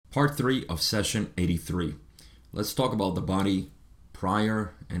Part 3 of session 83. Let's talk about the body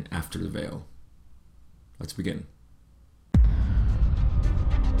prior and after the veil. Let's begin.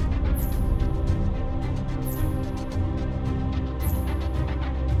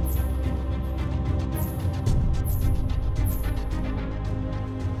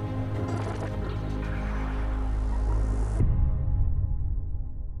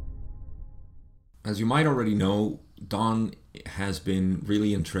 As you might already know, Don has been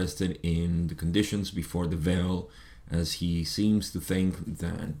really interested in the conditions before the veil, as he seems to think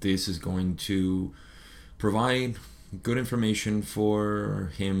that this is going to provide good information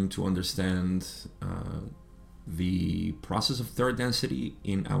for him to understand the process of third density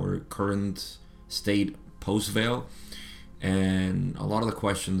in our current state post-veil, and a lot of the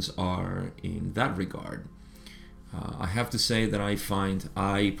questions are in that regard. I have to say that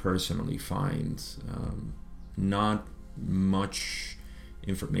I personally find not much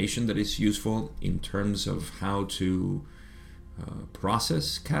information that is useful in terms of how to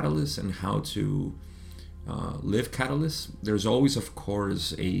process catalysts and how to live catalysts. There's always, of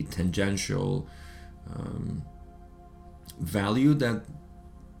course, a tangential value that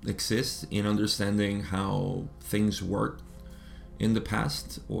exists in understanding how things worked in the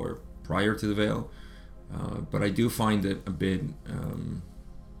past or prior to the veil. But I do find it a bit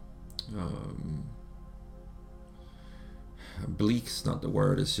bleak's not the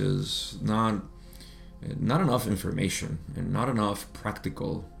word. It's just not enough information and not enough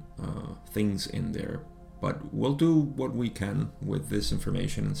practical things in there. But we'll do what we can with this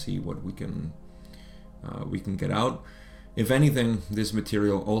information and see what we can get out. If anything, this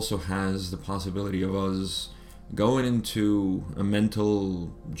material also has the possibility of us going into a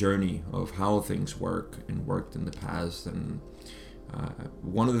mental journey of how things work and worked in the past. And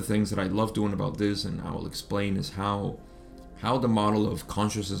one of the things that I love doing about this, and I will explain, is how the model of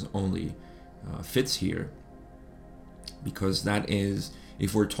consciousness only fits here. Because that is,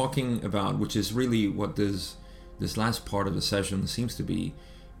 if we're talking about, which is really what this last part of the session seems to be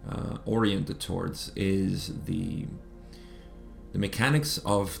oriented towards, is the mechanics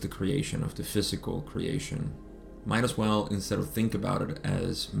of the creation, of the physical creation. Might as well, instead of think about it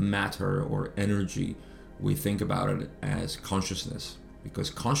as matter or energy, we think about it as consciousness,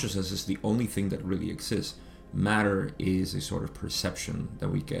 because consciousness is the only thing that really exists. Matter is a sort of perception that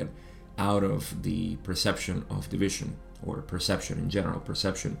we get out of the perception of division, or perception in general.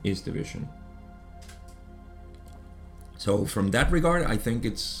 Perception is division. So from that regard, I think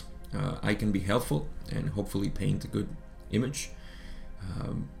it's I can be helpful and hopefully paint a good image.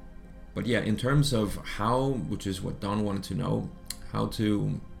 But yeah, in terms of how, which is what Don wanted to know, how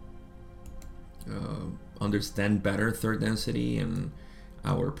to understand better third density and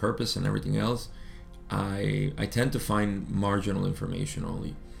our purpose and everything else, I tend to find marginal information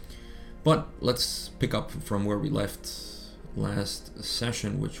only. But let's pick up from where we left last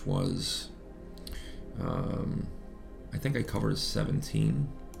session, which was, I think I covered 17.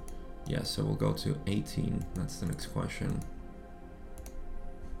 Yeah, so we'll go to 18. That's the next question.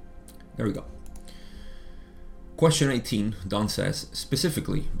 There we go. Question 18, Don says,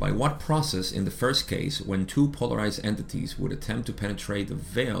 specifically, by what process in the first case, when two polarized entities would attempt to penetrate the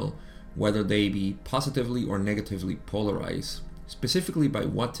veil, whether they be positively or negatively polarized, specifically by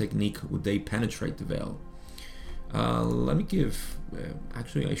what technique would they penetrate the veil? Let me give,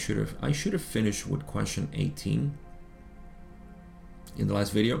 actually I should have finished with question 18 in the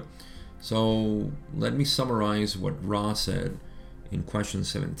last video. So let me summarize what Ra said in question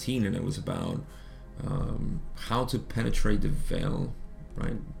 17, and it was about how to penetrate the veil,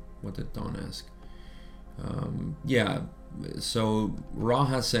 right? What did Don ask? Yeah, so Ra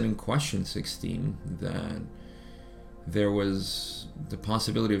has said in question 16 that there was the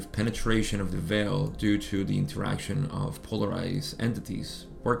possibility of penetration of the veil due to the interaction of polarized entities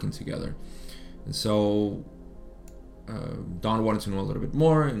working together. And so Don wanted to know a little bit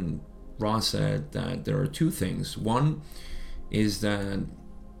more, and Ra said that there are two things. One is that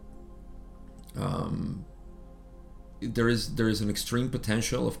there is an extreme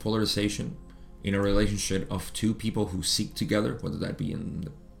potential of polarization in a relationship of two people who seek together, whether that be in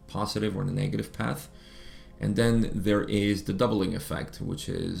the positive or the negative path. And then there is the doubling effect, which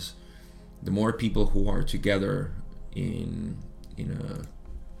is the more people who are together in a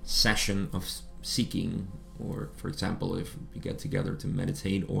session of seeking, or for example, if you get together to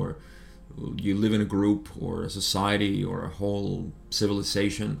meditate, or you live in a group or a society or a whole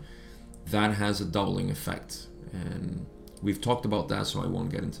civilization, that has a doubling effect. And we've talked about that, so I won't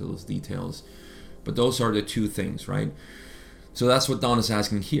get into those details. But those are the two things, right? So that's what Don is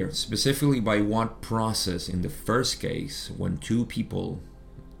asking here. Specifically, by what process in the first case, when two people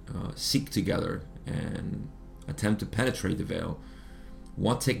seek together and attempt to penetrate the veil,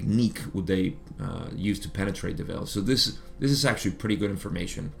 what technique would they use to penetrate the veil? So this is actually pretty good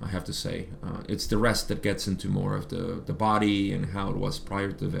information, I have to say. It's the rest that gets into more of the body and how it was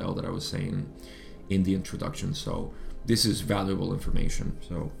prior to the veil that I was saying in the introduction. So this is valuable information.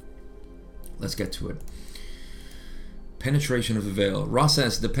 So let's get to it. Penetration of the veil. Ra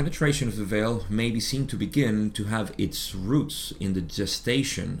says the penetration of the veil may be seen to begin to have its roots in the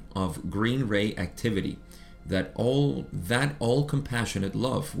gestation of green ray activity, that all compassionate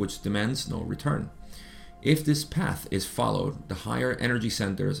love which demands no return. If this path is followed, the higher energy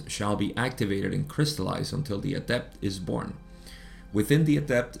centers shall be activated and crystallized until the adept is born. Within the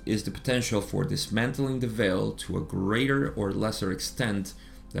adept is the potential for dismantling the veil to a greater or lesser extent,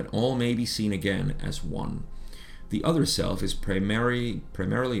 that all may be seen again as one. The other self is primary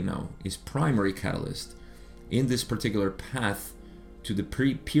catalyst in this particular path to the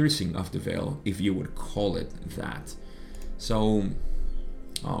piercing of the veil, if you would call it that. So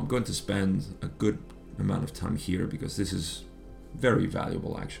I'm going to spend a good amount of time here because this is very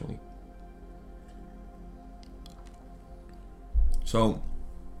valuable, actually. So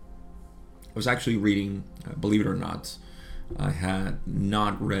I was actually reading, believe it or not, I had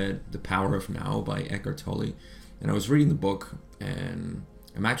not read The Power of Now by Eckhart Tolle. And I was reading the book, and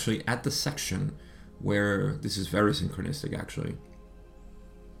I'm actually at the section where, this is very synchronistic actually,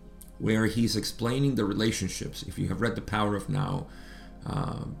 where he's explaining the relationships. If you have read The Power of Now,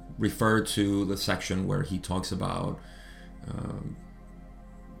 refer to the section where he talks about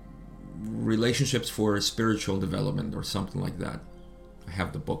relationships for spiritual development or something like that. I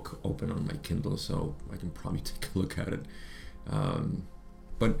have the book open on my Kindle, so I can probably take a look at it.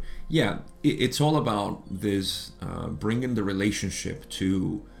 But yeah, it's all about this bringing the relationship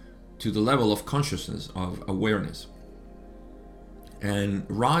to the level of consciousness, of awareness. And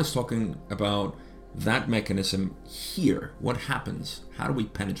Ra is talking about that mechanism here. What happens? How do we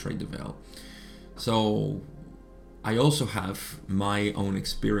penetrate the veil? So I also have my own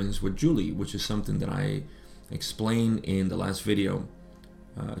experience with Julie, which is something that I explained in the last video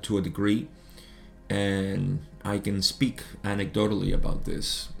to a degree. And I can speak anecdotally about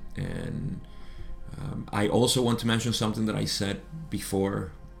this. And I also want to mention something that I said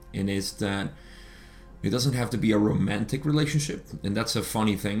before, and is that it doesn't have to be a romantic relationship. And that's a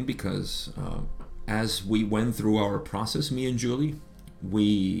funny thing because as we went through our process, me and Julie,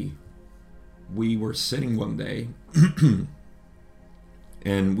 we were sitting one day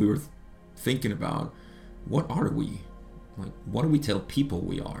and we were thinking about, what are we? Like, what do we tell people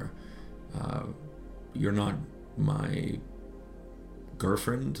we are? You're not my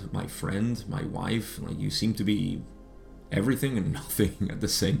girlfriend, my friend, my wife. Like, you seem to be everything and nothing at the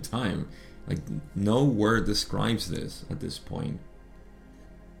same time. Like, no word describes this at this point.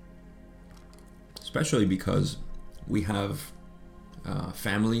 Especially because we have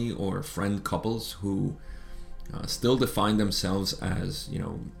family or friend couples who still define themselves as, you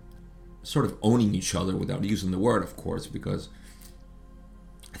know, sort of owning each other without using the word, of course, because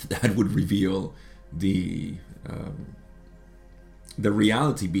that would reveal the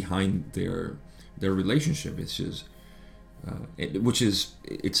reality behind their relationship. It's just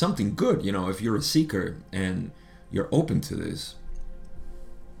it's something good, you know. If you're a seeker and you're open to this,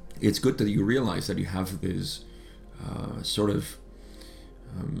 it's good that you realize that you have this sort of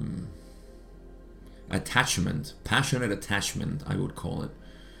attachment, passionate attachment, I would call it,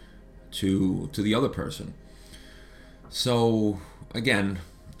 to the other person. So again,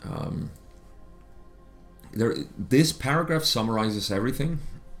 this paragraph summarizes everything,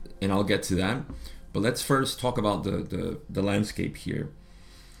 and I'll get to that. But let's first talk about the landscape here.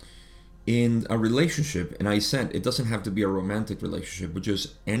 In a relationship, and I said it doesn't have to be a romantic relationship with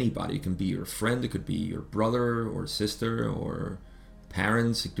just anybody. It can be your friend, it could be your brother or sister or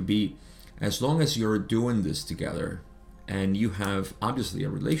parents. It could be, as long as you're doing this together and you have obviously a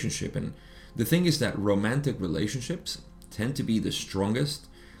relationship. And the thing is that romantic relationships tend to be the strongest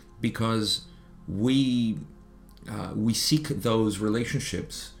because we seek those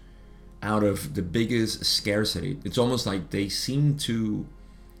relationships out of the biggest scarcity. It's almost like they seem to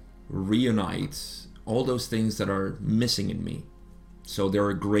reunite all those things that are missing in me. So there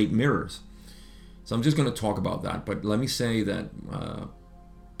are great mirrors. So I'm just going to talk about that. But let me say that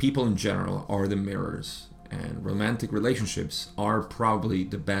people in general are the mirrors, and romantic relationships are probably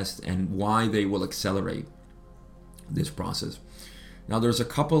the best, and why they will accelerate this process. Now, there's a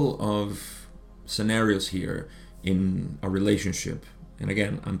couple of scenarios here in a relationship. And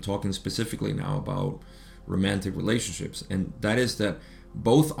again, I'm talking specifically now about romantic relationships. And that is that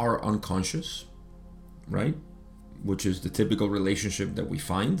both are unconscious, right? which is the typical relationship that we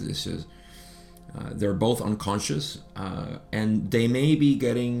find. This is they're both unconscious, and they may be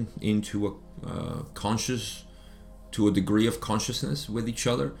getting into a conscious, to a degree of consciousness with each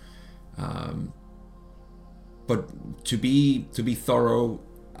other. But to be thorough,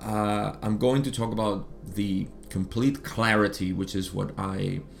 I'm going to talk about the complete clarity, which is what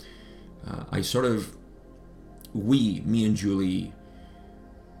I sort of, me and Julie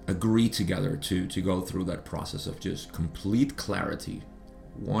agree together to go through that process of just complete clarity.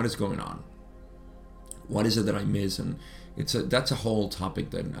 What is going on? What is it that I miss? And that's a whole topic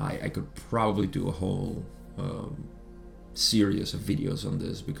that I could probably do a whole series of videos on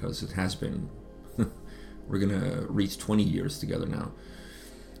this, because it has been we're gonna reach 20 years together now.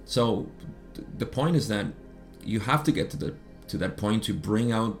 So the point is that you have to get to that point to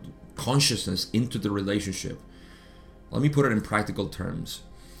bring out consciousness into the relationship. Let me put it in practical terms.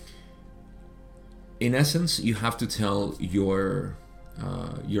 In essence, you have to tell your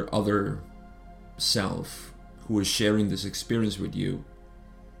other self, who is sharing this experience with you,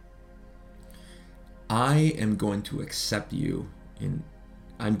 I am going to accept you in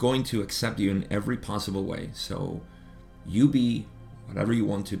every possible way. So you be whatever you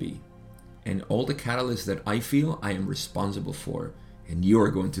want to be, and all the catalysts that I feel, I am responsible for, and you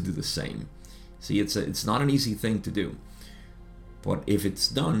are going to do the same. See, it's not an easy thing to do, but if it's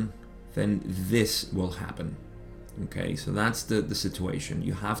done, then this will happen. Okay, so that's the situation.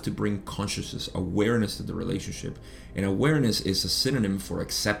 You have to bring consciousness, awareness to the relationship, and awareness is a synonym for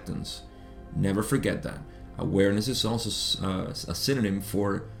acceptance. Never forget that. Awareness is also a synonym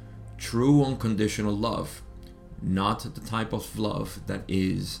for true unconditional love, not the type of love that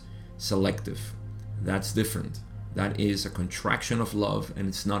is selective. That's different. That is a contraction of love, and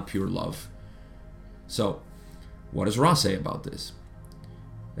it's not pure love. So, what does Ra say about this?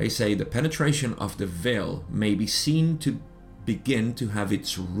 They say the penetration of the veil may be seen to begin to have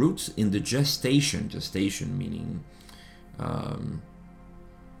its roots in the gestation meaning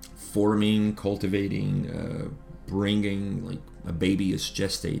forming, cultivating, bringing, like a baby is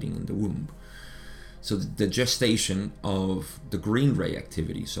gestating in the womb. So the gestation of the green ray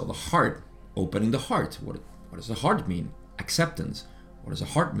activity. So the heart, opening the heart. What does the heart mean? Acceptance. What does the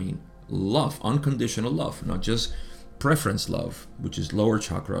heart mean? Love, unconditional love, not just preference love, which is lower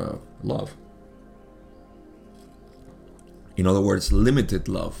chakra love. In other words, limited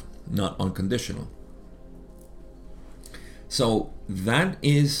love, not unconditional. So that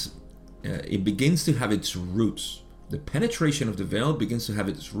is, it begins to have its roots. The penetration of the veil begins to have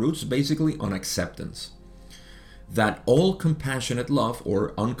its roots basically on acceptance. That all compassionate love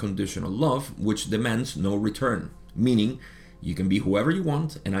or unconditional love, which demands no return. Meaning, you can be whoever you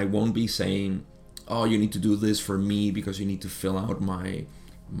want, and I won't be saying, oh, you need to do this for me because you need to fill out my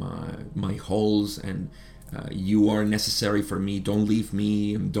holes, and you are necessary for me. Don't leave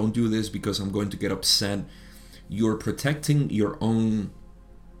me, and don't do this because I'm going to get upset. You're protecting your own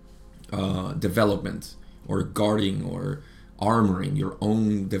development, or guarding or armoring your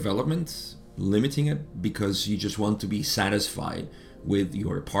own development, limiting it because you just want to be satisfied with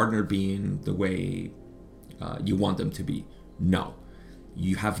your partner being the way you want them to be. No.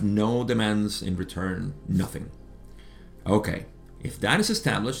 You have no demands in return, nothing. Okay, if that is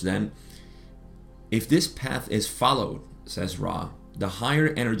established, then if this path is followed, says Ra, the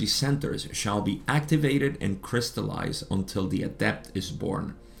higher energy centers shall be activated and crystallized until the adept is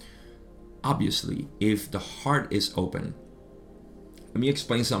born. Obviously, if the heart is open, let me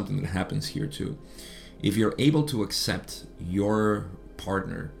explain something that happens here too. If you're able to accept your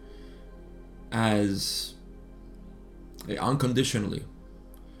partner as unconditionally,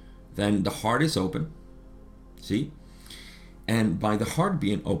 then the heart is open. See? And by the heart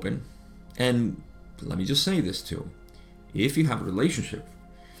being open, and let me just say this too, if you have a relationship,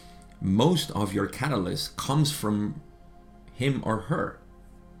 most of your catalyst comes from him or her.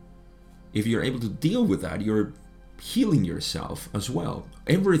 If you're able to deal with that, you're healing yourself as well.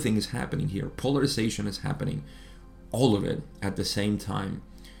 Everything is happening here. Polarization is happening. All of it at the same time.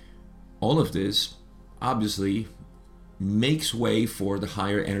 All of this obviously makes way for the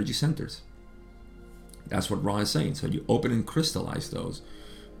higher energy centers. That's what Ra is saying. So you open and crystallize those.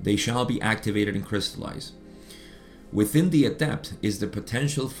 They shall be activated and crystallized. Within the adept is the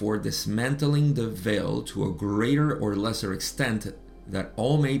potential for dismantling the veil to a greater or lesser extent, that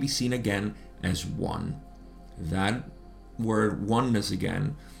all may be seen again as one. That word oneness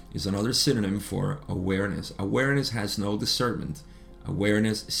again is another synonym for awareness. Awareness has no discernment.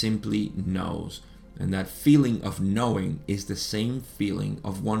 Awareness simply knows. And that feeling of knowing is the same feeling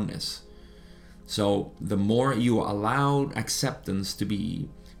of oneness. So the more you allow acceptance to be,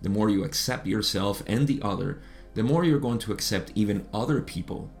 the more you accept yourself and the other, the more you're going to accept even other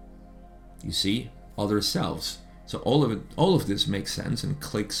people. You see, other selves. So all of this makes sense and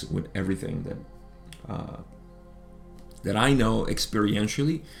clicks with everything that I know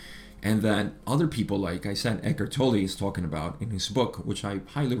experientially, and that other people, like I said, Eckhart Tolle is talking about in his book, which I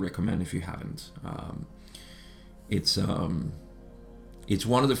highly recommend if you haven't. It's one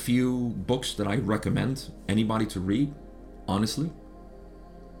of the few books that I recommend anybody to read, honestly,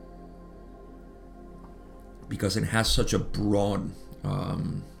 because it has such a broad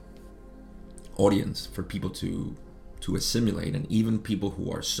audience for people to assimilate, and even people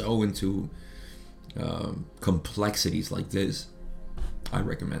who are so into complexities like this, I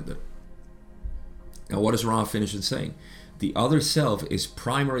recommend it. Now, what does Ra finish in saying? The other self is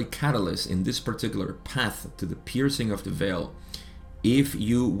primary catalyst in this particular path to the piercing of the veil, if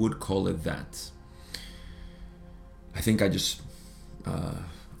you would call it that. I think I just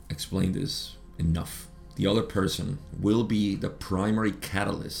explained this enough. The other person will be the primary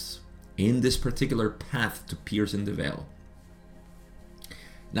catalyst in this particular path to piercing the veil.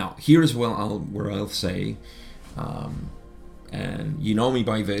 Now, here's where I'll say, and you know me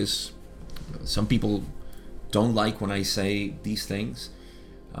by this, some people don't like when I say these things,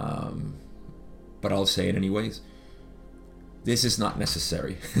 but I'll say it anyways. This is not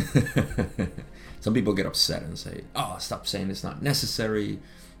necessary. Some people get upset and say, oh, stop saying it's not necessary.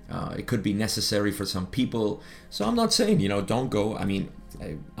 It could be necessary for some people. So I'm not saying, don't go. I mean,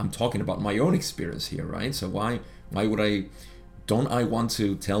 I'm talking about my own experience here, right? So why would don't I want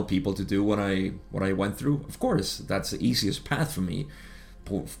to tell people to do what I went through? Of course, that's the easiest path for me,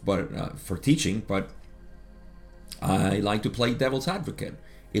 but for teaching. But I like to play devil's advocate.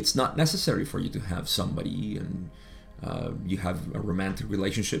 It's not necessary for you to have somebody and you have a romantic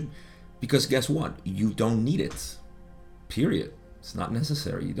relationship, because guess what? You don't need it. Period. It's not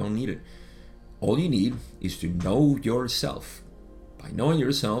necessary. You don't need it. All you need is to know yourself. By knowing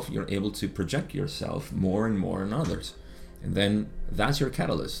yourself, you're able to project yourself more and more on others. And then that's your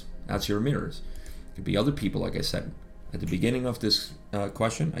catalyst. That's your mirrors. It could be other people, like I said. At the beginning of this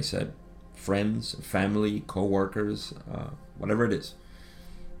question, I said friends, family, co-workers, whatever it is.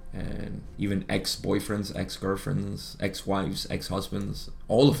 And even ex-boyfriends, ex-girlfriends, ex-wives, ex-husbands,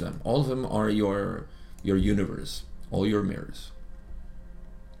 all of them are your universe, all your mirrors.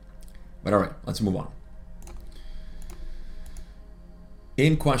 But all right, let's move on.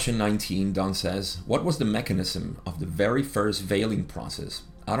 In question 19, Don says, what was the mechanism of the very first veiling process?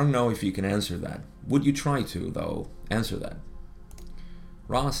 I don't know if you can answer that. Would you try to, though, answer that?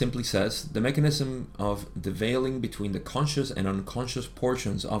 Ra simply says, the mechanism of the veiling between the conscious and unconscious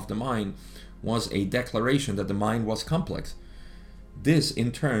portions of the mind was a declaration that the mind was complex. This,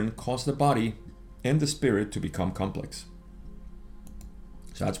 in turn, caused the body and the spirit to become complex.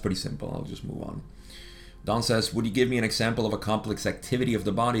 So that's pretty simple. I'll just move on. Don says, would you give me an example of a complex activity of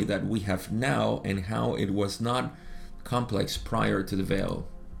the body that we have now and how it was not complex prior to the veil?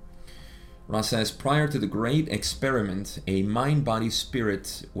 Ra says, prior to the great experiment, a mind-body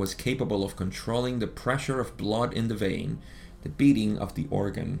spirit was capable of controlling the pressure of blood in the vein, the beating of the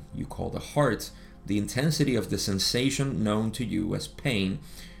organ you call the heart, the intensity of the sensation known to you as pain,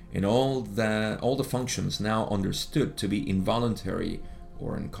 and all the functions now understood to be involuntary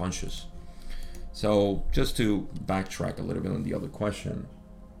or unconscious. So just to backtrack a little bit on the other question,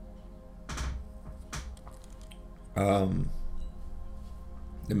 the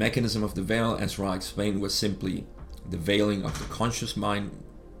mechanism of the veil, as Ra explained, was simply the veiling of the conscious mind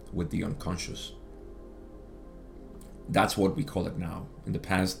with the unconscious. That's what we call it now. In the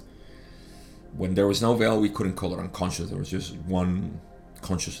past, when there was no veil, we couldn't call it unconscious. There was just one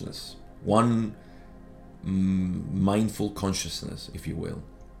consciousness, one mindful consciousness, if you will.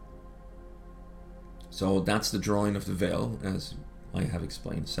 So that's the drawing of the veil, as I have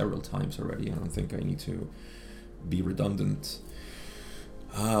explained several times already. I don't think I need to be redundant.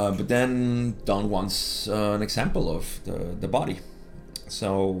 But then Don wants an example of the body.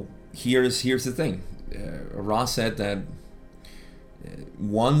 So here's the thing. Ra said that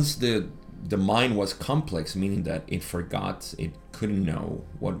once the mind was complex, meaning that it forgot, it couldn't know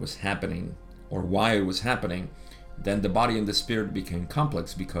what was happening or why it was happening, then the body and the spirit became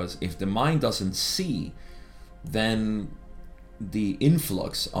complex, because if the mind doesn't see, then the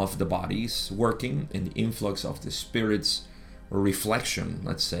influx of the body's working and the influx of the spirit's reflection,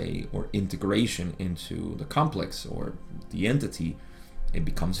 let's say, or integration into the complex or the entity, it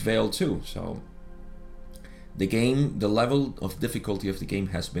becomes veiled too. So the level of difficulty of the game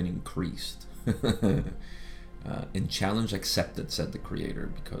has been increased. And challenge accepted, said the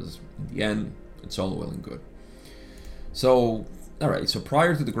creator, because in the end, it's all well and good. So All right, so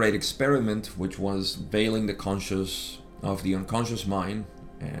prior to the great experiment, which was veiling the conscious of the unconscious mind,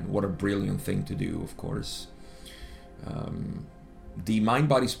 and what a brilliant thing to do, of course, the mind,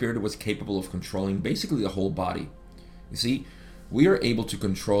 body, spirit was capable of controlling basically the whole body. You see, we are able to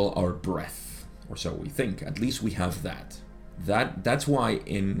control our breath, or so we think. At least we have that. That's why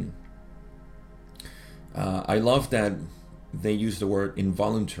I love that they use the word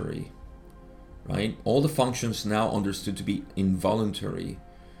involuntary, right? All the functions now understood to be involuntary,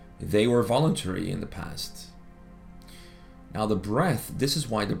 they were voluntary in the past. Now the breath, this is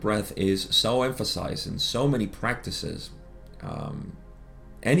why the breath is so emphasized in so many practices,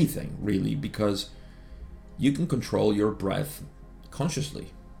 anything really, because you can control your breath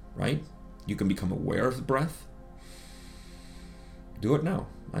consciously, right? You can become aware of the breath. Do it now.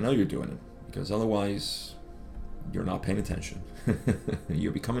 I know you're doing it, because otherwise you're not paying attention.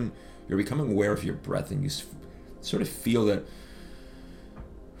 You're becoming aware of your breath, and you sort of feel that,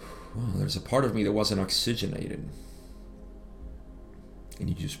 well, there's a part of me that wasn't oxygenated. And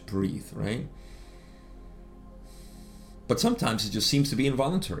you just breathe, right? But sometimes it just seems to be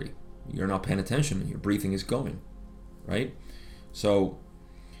involuntary. You're not paying attention and your breathing is going, right? So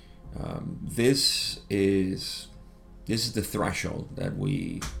this is the threshold that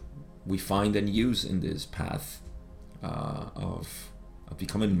we find and use in this path of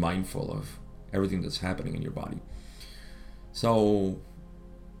becoming mindful of everything that's happening in your body. So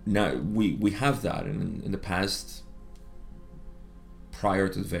now we have that, and in the past, prior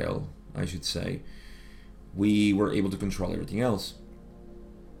to the veil, I should say, we were able to control everything else.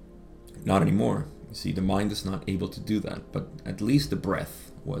 Not anymore. You see, the mind is not able to do that, but at least the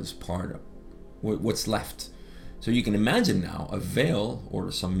breath was part of what's left. So you can imagine now a veil or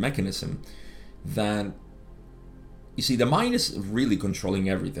some mechanism that, you see, the mind is really controlling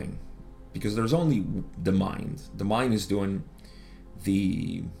everything, because there's only the mind. The mind is doing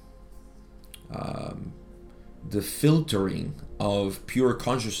the filtering of pure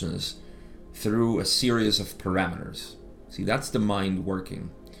consciousness through a series of parameters. See, that's the mind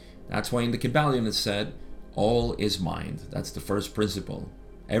working. That's why in the Kybalion it said, all is mind. That's the first principle.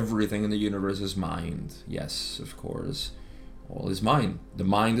 Everything in the universe is mind. Yes, of course. All is mind. The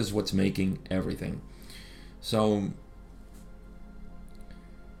mind is what's making everything. So,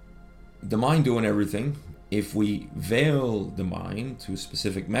 the mind doing everything, if we veil the mind to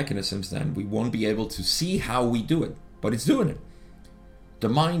specific mechanisms, then we won't be able to see how we do it. But it's doing it. The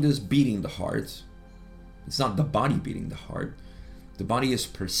mind is beating the heart. It's not the body beating the heart. The body is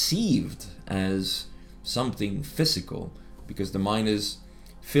perceived as something physical because the mind is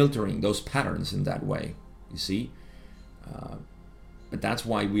filtering those patterns in that way, you see. But that's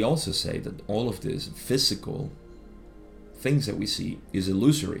why we also say that all of this physical things that we see is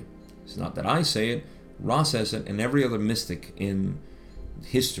illusory. It's not that I say it. Ra says it, and every other mystic in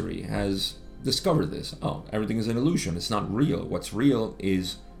history has discovered this. Oh, everything is an illusion. It's not real. What's real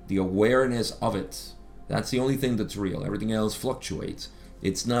is the awareness of it. That's the only thing that's real. Everything else fluctuates.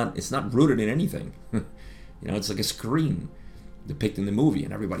 It's not rooted in anything. It's like a screen depicting the movie,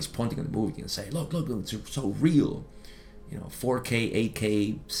 and everybody's pointing at the movie and say, look, it's so real. 4K,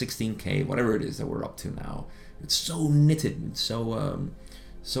 8K, 16K, whatever it is that we're up to now. It's so knitted. It's so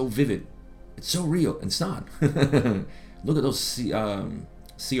vivid. It's so real. And it's not. Look at those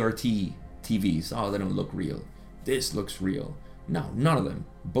CRT TVs. Oh, they don't look real. This looks real. No, none of them.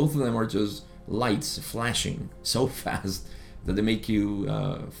 Both of them are just lights flashing so fast that they make you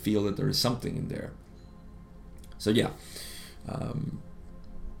feel that there is something in there. So yeah,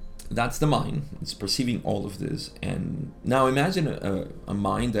 that's the mind. It's perceiving all of this. And now imagine a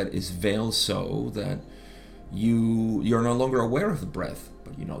mind that is veiled so that you're no longer aware of the breath,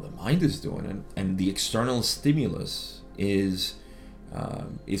 but the mind is doing it, and the external stimulus is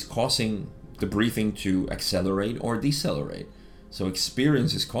causing the breathing to accelerate or decelerate. So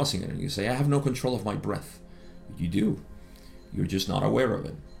experience is causing it, and you say, I have no control of my breath. You do. You're just not aware of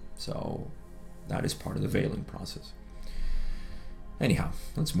it. So that is part of the veiling process. Anyhow,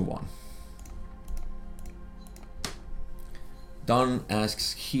 let's move on. Don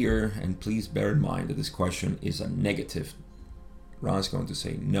asks here, and please bear in mind that this question is a negative. Ra is going to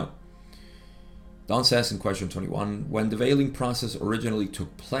say no. Don says in question 21, when the veiling process originally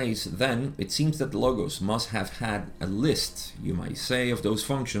took place, then it seems that the Logos must have had a list, you might say, of those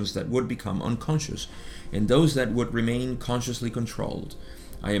functions that would become unconscious and those that would remain consciously controlled.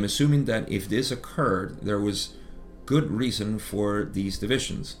 I am assuming that if this occurred, there was good reason for these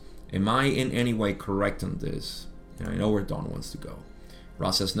divisions. Am I in any way correct on this? And I know where Don wants to go.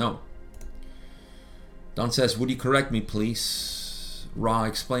 Ra says no. Don says, would you correct me, please? Ra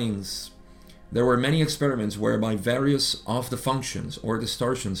explains, There were many experiments whereby various of the functions or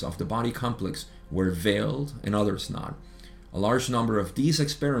distortions of the body complex were veiled and others not. A large number of these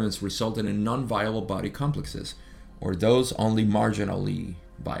experiments resulted in non-viable body complexes, or those only marginally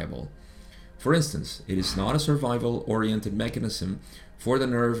viable. For instance, it is not a survival-oriented mechanism for the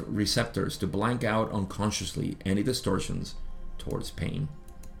nerve receptors to blank out unconsciously any distortions towards pain.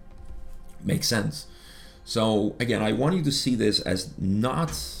 Makes sense. So again, I want you to see this as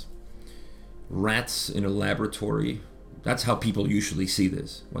not rats in a laboratory. That's how people usually see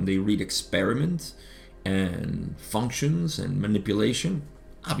this. When they read experiment and functions and manipulation,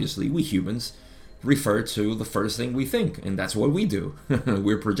 obviously we humans refer to the first thing we think, and that's what we do.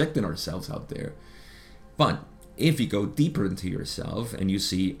 We're projecting ourselves out there. But if you go deeper into yourself and you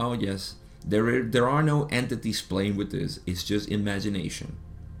see, oh yes, there are no entities playing with this, it's just imagination.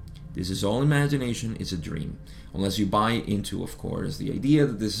 This is all imagination, it's a dream. Unless you buy into, of course, the idea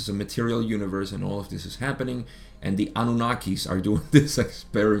that this is a material universe and all of this is happening and the Anunnakis are doing this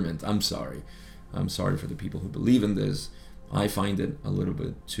experiment. I'm sorry for the people who believe in this. I find it a little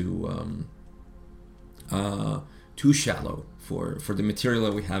bit too shallow for the material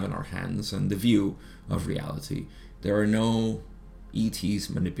that we have in our hands and the view of reality. There are no ETs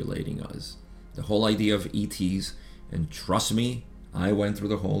manipulating us. The whole idea of ETs, and trust me, I went through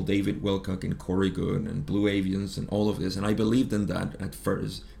the whole David Wilcock and Corey Good and Blue Avians and all of this, and I believed in that at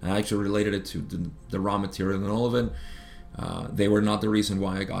first. I actually related it to the raw material and all of it. They were not the reason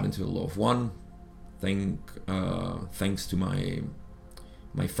why I got into the Law of One. Thanks to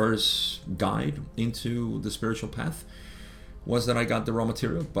my first guide into the spiritual path was that I got the raw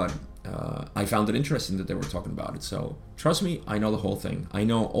material, but I found it interesting that they were talking about it. So trust me, I know the whole thing. I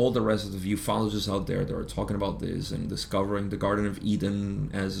know all the rest of the ufologists out there that are talking about this and discovering the Garden of Eden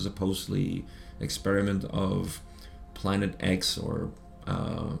as a supposedly experiment of Planet X or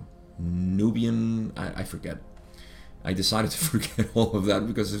Nubian. I forget. I decided to forget all of that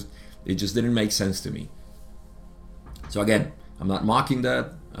because it just didn't make sense to me. So again, I'm not mocking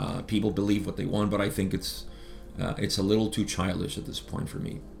that. People believe what they want, but I think it's a little too childish at this point for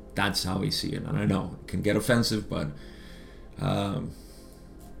me. That's how I see it. And I know it can get offensive, but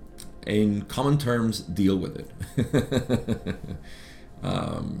in common terms, deal with it.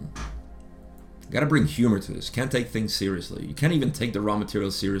 Gotta bring humor to this. Can't take things seriously. You can't even take the raw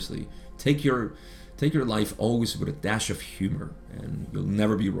material seriously. Take your life always with a dash of humor, and you'll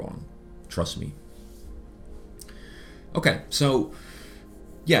never be wrong. Trust me. Okay, so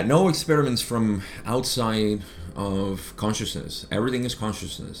yeah, no experiments from outside of consciousness. Everything is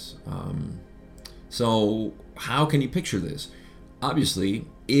consciousness. So how can you picture this? Obviously,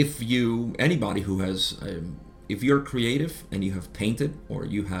 if you're creative and you have painted or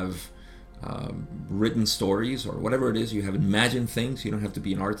you have written stories or whatever it is, you have imagined things. You don't have to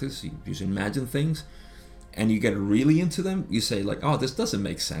be an artist. You just imagine things, and you get really into them. You say like, oh, this doesn't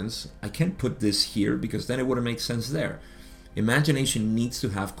make sense. I can't put this here because then it wouldn't make sense there. Imagination needs to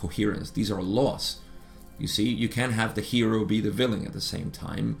have coherence. These are laws. You see, you can't have the hero be the villain at the same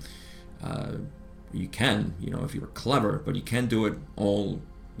time. You can, if you're clever, but you can't do it all,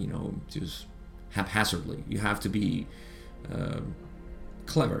 just haphazardly. You have to be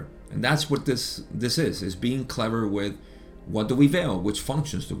clever. And that's what this is being clever with what do we veil? Which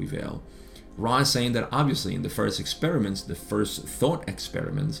functions do we veil? Ra is saying that obviously in the first experiments, the first thought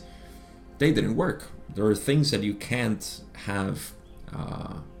experiments, they didn't work. There are things that you can't have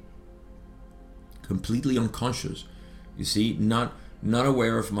completely unconscious. You see, not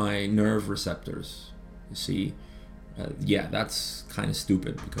aware of my nerve receptors. You see, that's kind of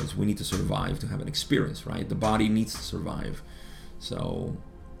stupid because we need to survive to have an experience, right? The body needs to survive. So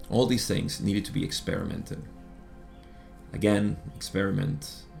all these things needed to be experimented. Again,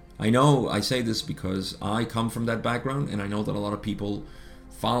 experiment. I know I say this because I come from that background, and I know that a lot of people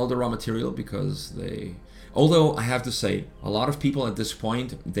follow the raw material because although I have to say, a lot of people at this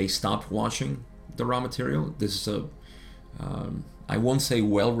point, they stopped watching the raw material. This is I won't say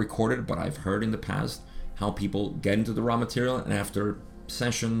well recorded, but I've heard in the past how people get into the raw material, and after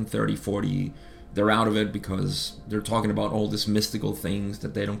session 30, 40, they're out of it because they're talking about all this mystical things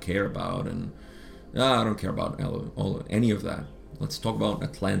that they don't care about, and I don't care about any of that. Let's talk about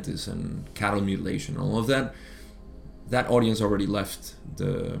Atlantis and cattle mutilation, all of that. That audience already left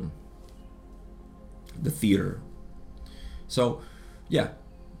the theater. So yeah,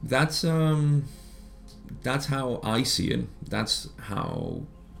 that's how I see it. That's how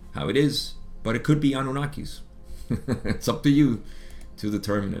it is. But it could be Anunnakis. It's up to you to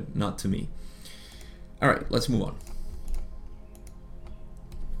determine it, not to me. All right, let's move on.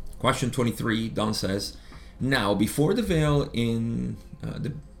 Question 23, Don says, now before the veil in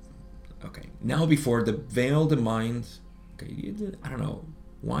Okay, now before the veil, the mind. Okay, I don't know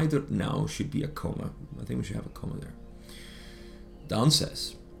why the now should be a comma. I think we should have a comma there. Don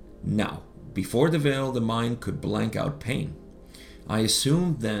says, now, before the veil, the mind could blank out pain. I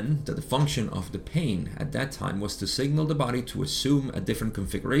assumed then that the function of the pain at that time was to signal the body to assume a different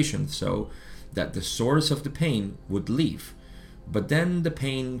configuration so that the source of the pain would leave. But then the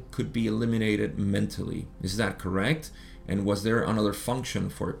pain could be eliminated mentally. Is that correct? And was there another function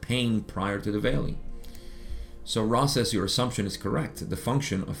for pain prior to the veiling? So Ross says your assumption is correct. The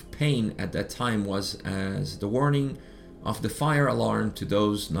function of pain at that time was as the warning of the fire alarm to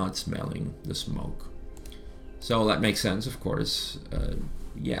those not smelling the smoke. So that makes sense, of course.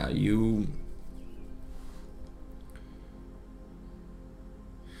 Yeah,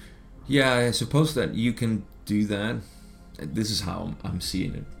 I suppose that you can do that. This is how I'm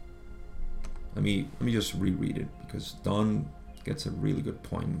seeing it. Let me just reread it, because Don gets a really good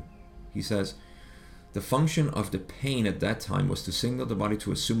point. He says, the function of the pain at that time was to signal the body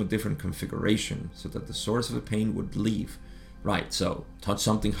to assume a different configuration so that the source of the pain would leave. Right, so touch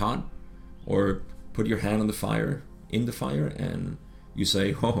something hot, or put your hand in the fire, and you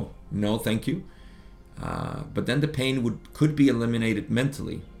say, oh, no, thank you. But then the pain could be eliminated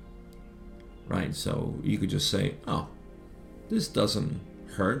mentally. Right, so you could just say, oh, this doesn't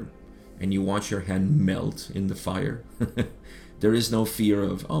hurt. And you watch your hand melt in the fire. There is no fear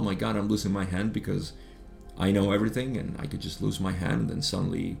of, oh my God, I'm losing my hand because I know everything and I could just lose my hand and then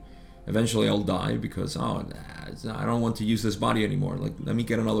suddenly, eventually I'll die because, I don't want to use this body anymore. Like, let me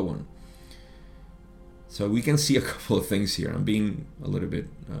get another one. So we can see a couple of things here. I'm being a little bit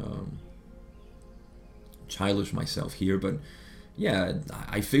childish myself here, but yeah,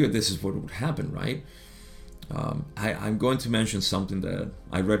 I figured this is what would happen, right? I'm going to mention something that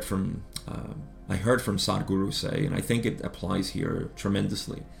I heard from Sadhguru say, and I think it applies here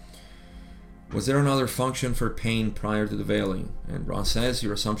tremendously. Was there another function for pain prior to the veiling? And Ross says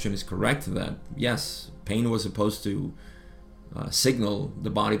your assumption is correct that yes, pain was supposed to signal the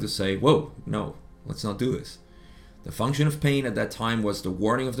body to say, whoa, no, let's not do this. The function of pain at that time was the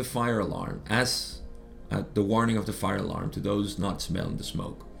warning of the fire alarm, the warning of the fire alarm to those not smelling the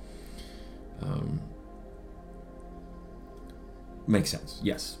smoke. Makes sense.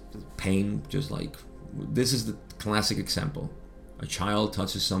 Yes, pain, just like this is the classic example. A child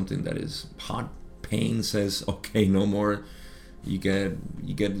touches something that is hot. Pain says, "Okay, no more." You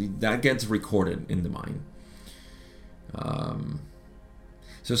get that gets recorded in the mind.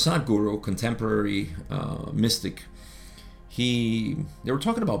 So Sadhguru, contemporary mystic, they were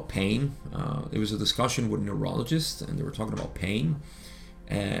talking about pain. It was a discussion with neurologists, and they were talking about pain,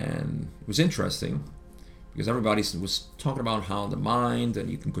 and it was interesting. Because everybody was talking about how the mind, and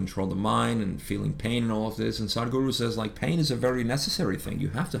you can control the mind and feeling pain and all of this. And Sadhguru says, like, pain is a very necessary thing. You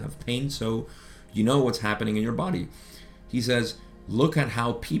have to have pain so you know what's happening in your body. He says, look at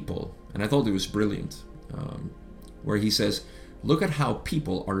how people, and I thought it was brilliant, where he says, look at how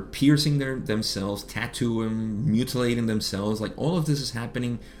people are piercing themselves, tattooing, mutilating themselves. Like, all of this is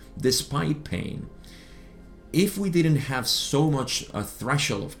happening despite pain. If we didn't have so much a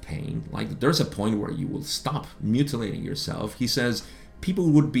threshold of pain, like there's a point where you will stop mutilating yourself, he says people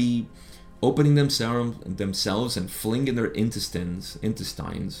would be opening themselves and flinging their intestines,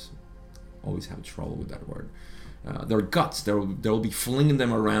 always have trouble with that word, their guts, they'll be flinging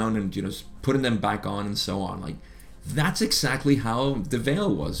them around and putting them back on and so on. Like, that's exactly how the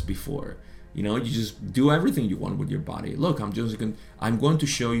veil was before. You just do everything you want with your body. Look, I'm going to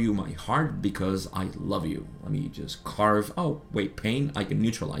show you my heart because I love you. Let me just carve. Oh, wait, pain? I can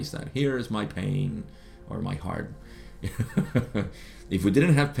neutralize that. Here is my pain or my heart. If we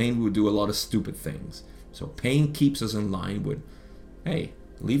didn't have pain, we would do a lot of stupid things. So pain keeps us in line with, hey,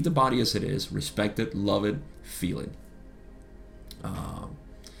 leave the body as it is, respect it, love it, feel it.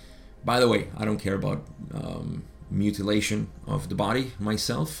 By the way, I don't care about mutilation of the body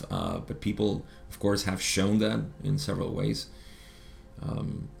myself, but people, of course, have shown that in several ways.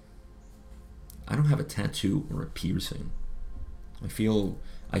 I don't have a tattoo or a piercing. I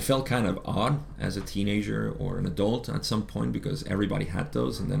felt kind of odd as a teenager or an adult at some point because everybody had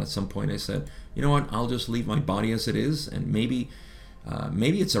those, and then at some point I said, you know what, I'll just leave my body as it is, and maybe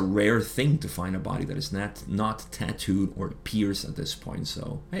it's a rare thing to find a body that is not tattooed or pierced at this point.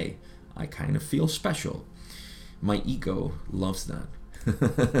 So hey, I kind of feel special. My ego loves that.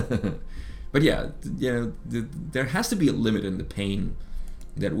 But yeah, there has to be a limit in the pain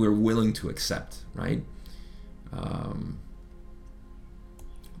that we're willing to accept, right?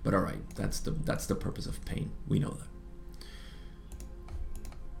 But all right, that's the purpose of pain. We know that.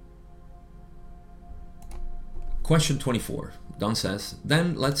 Question 24. Don says,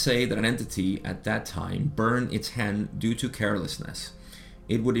 then let's say that an entity at that time burned its hand due to carelessness.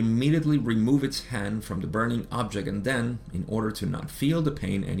 It would immediately remove its hand from the burning object and then, in order to not feel the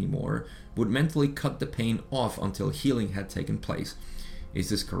pain anymore, would mentally cut the pain off until healing had taken place. Is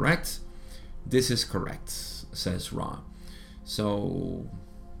this correct? This is correct, says Ra. So,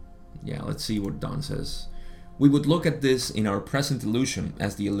 yeah, let's see what Don says. We would look at this in our present illusion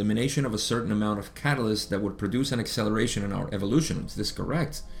as the elimination of a certain amount of catalyst that would produce an acceleration in our evolution. Is this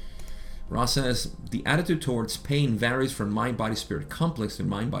correct? Ra says, the attitude towards pain varies from mind-body-spirit complex to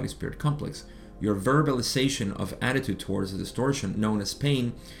mind-body-spirit complex. Your verbalization of attitude towards a distortion known as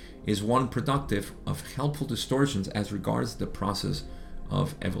pain is one productive of helpful distortions as regards the process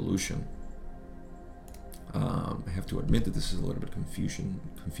of evolution. I have to admit that this is a little bit confusing.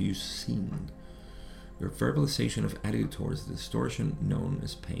 Your verbalization of attitude towards the distortion known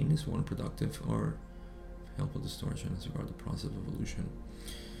as pain is one productive or helpful distortion as regards the process of evolution.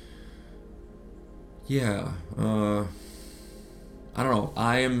 Yeah, I don't know.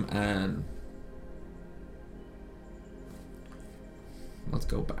 Let's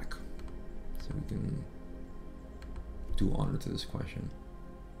go back so we can do honor to this question.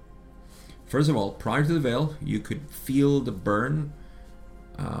 First of all, prior to the veil, you could feel the burn.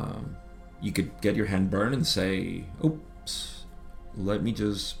 You could get your hand burned and say, oops, let me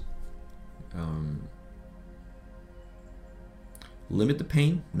just limit the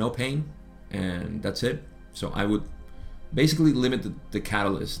pain, no pain, and that's it. So I would basically limit the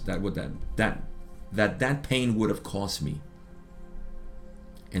catalyst that pain would have caused me.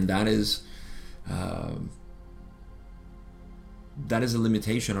 And that is a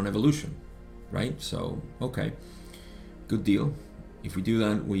limitation on evolution, right? So, okay, good deal. If we do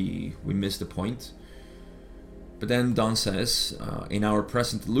that, we miss the point. But then Don says, in our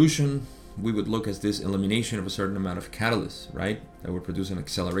present illusion, we would look at this elimination of a certain amount of catalyst, right? That would produce an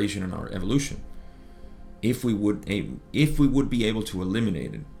acceleration in our evolution. If we would be able to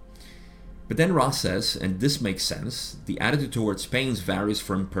eliminate it. But then Ross says, and this makes sense, the attitude towards pain varies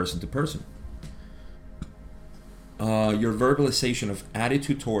from person to person. Your verbalization of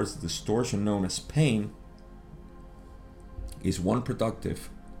attitude towards the distortion known as pain is one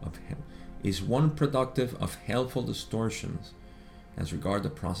productive of helpful distortions as regard the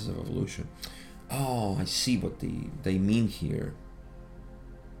process of evolution. Oh, I see what they mean here.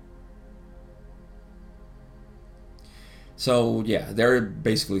 So yeah, they're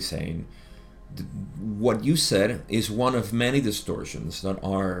basically saying what you said is one of many distortions that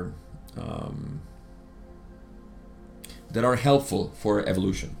are helpful for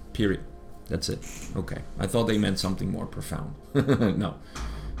evolution. Period. That's it. Okay. I thought they meant something more profound. No.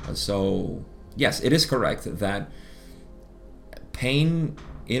 So yes, it is correct that pain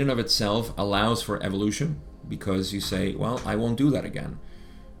in and of itself allows for evolution, because you say, well, I won't do that again,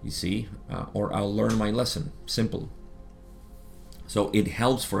 you see, or I'll learn my lesson. Simple. So it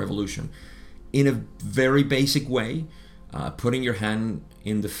helps for evolution. In a very basic way, putting your hand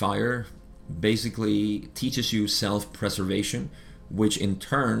in the fire basically teaches you self-preservation, which in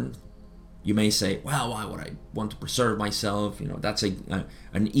turn, you may say, well, why would I want to preserve myself? You know, that's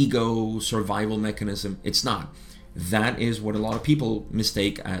an ego survival mechanism. It's not. That is what a lot of people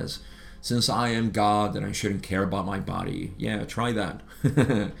mistake as, since I am God, then I shouldn't care about my body. Yeah, try that.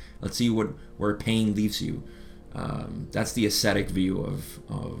 Let's see where pain leaves you. That's the ascetic view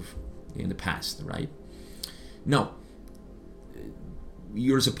of in the past, right? No,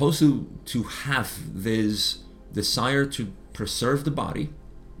 you're supposed to have this desire to preserve the body,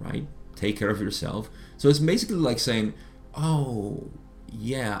 right? Take care of yourself. So it's basically like saying, oh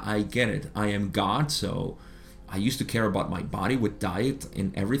yeah, I get it, I am God, so I used to care about my body with diet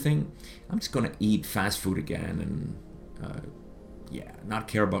and everything. I'm just gonna eat fast food again and not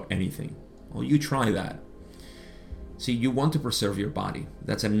care about anything. Well, you try that. See, you want to preserve your body.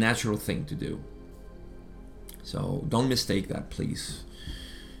 That's a natural thing to do. So don't mistake that, please.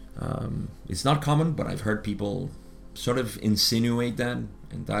 It's not common, but I've heard people sort of insinuate that,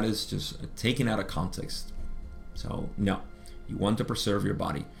 and that is just taken out of context. So no, you want to preserve your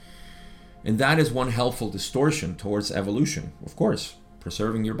body. And that is one helpful distortion towards evolution, of course,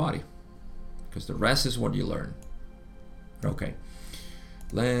 preserving your body, because the rest is what you learn. Okay,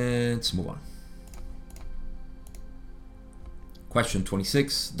 let's move on. Question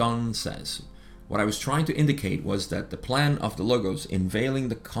 26, Don says, what I was trying to indicate was that the plan of the Logos in veiling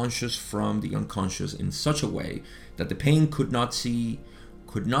the conscious from the unconscious in such a way that the pain could not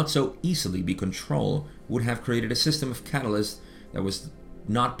so easily be controlled would have created a system of catalyst that was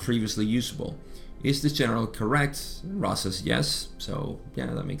not previously usable. Is this generally correct? Ross says yes, so yeah,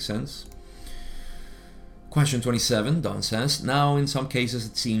 that makes sense. Question 27, Don says, now in some cases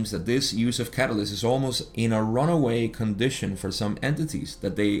it seems that this use of catalyst is almost in a runaway condition for some entities,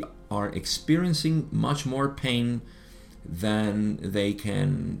 that they are experiencing much more pain than they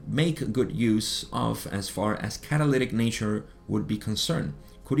can make good use of as far as catalytic nature would be concerned.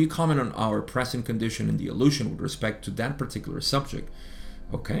 Could you comment on our present condition in the illusion with respect to that particular subject?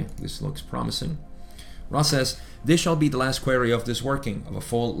 Okay, this looks promising. Ross says, this shall be the last query of this working of a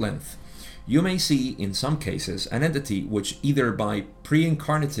full length. You may see, in some cases, an entity which either by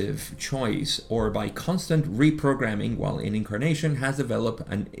pre-incarnative choice or by constant reprogramming while in incarnation has developed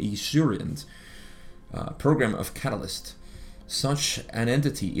an esurient program of catalyst. Such an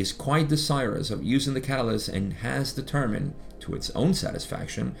entity is quite desirous of using the catalyst and has determined, to its own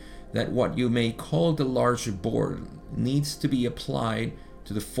satisfaction, that what you may call the large board needs to be applied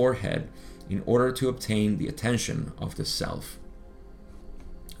to the forehead in order to obtain the attention of the self.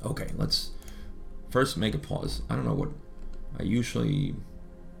 Okay, let's first make a pause. I don't know what I usually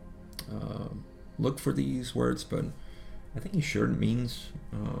look for these words, but I think it sure means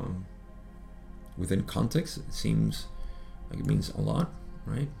within context. It seems like it means a lot,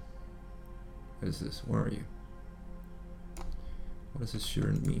 right? What is this? Where are you? What does this sure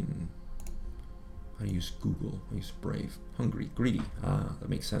mean? I use Google. I use Brave. Hungry, greedy. Ah, that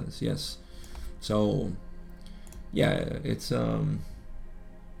makes sense. Yes. So, yeah, it's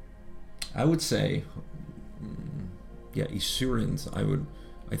I would say, yeah, esurient.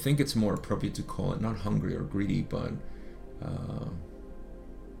 I think it's more appropriate to call it not hungry or greedy, but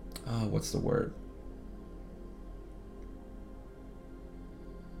what's the word?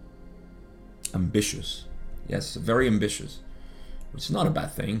 Ambitious. Yes, very ambitious. Which is not a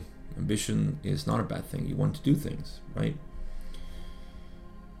bad thing. Ambition is not a bad thing. You want to do things, right?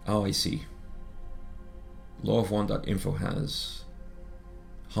 Oh, I see. Lawof1.info has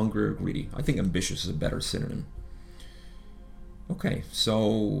hungry or greedy. I think ambitious is a better synonym. Okay,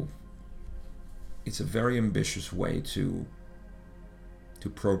 so it's a very ambitious way to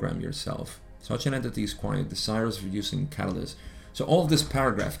program yourself. Such an entity is quite desirous of using catalyst. So all of this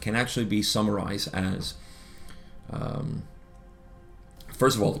paragraph can actually be summarized as,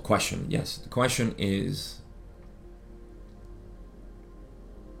 first of all, the question. Yes, the question is,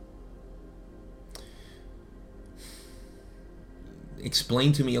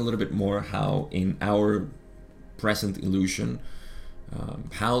 explain to me a little bit more how in our present illusion,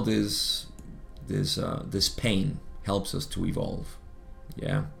 how this pain helps us to evolve.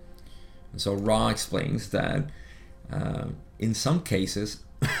 Yeah. And so Ra explains that in some cases,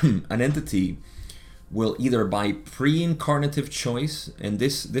 an entity will either by pre-incarnative choice, and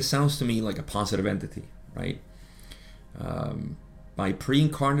this sounds to me like a positive entity, right? By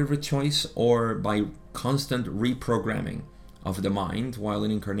pre-incarnative choice or by constant reprogramming of the mind while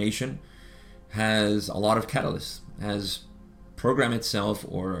in incarnation, has a lot of catalyst, has programmed itself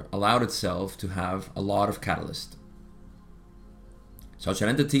or allowed itself to have a lot of catalyst. Such an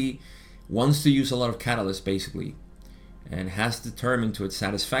entity wants to use a lot of catalyst basically, and has determined to its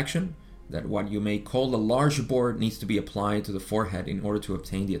satisfaction that what you may call the large board needs to be applied to the forehead in order to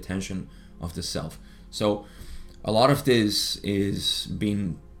obtain the attention of the self. So a lot of this is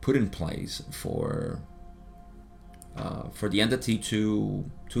being put in place for the entity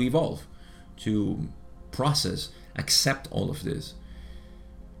to evolve, to process, accept all of this.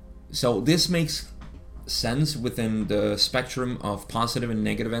 So this makes sense within the spectrum of positive and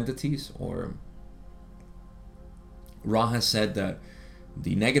negative entities, or Ra has said that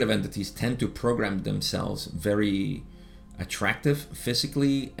the negative entities tend to program themselves very attractive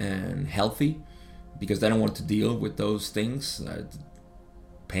physically and healthy because they don't want to deal with those things,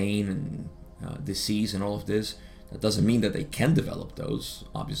 pain and disease and all of this. That doesn't mean that they can develop those,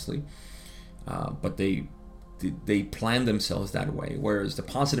 obviously, but they plan themselves that way. Whereas the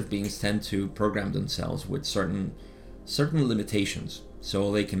positive beings tend to program themselves with certain limitations,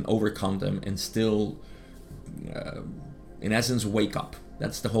 so they can overcome them and still, in essence, wake up.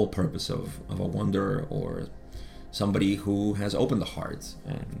 That's the whole purpose of a wanderer or somebody who has opened the heart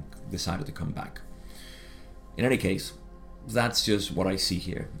and decided to come back. In any case, that's just what I see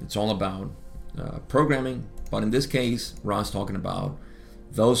here. It's all about programming, but in this case, Ra's talking about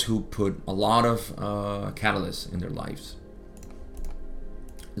those who put a lot of catalysts in their lives.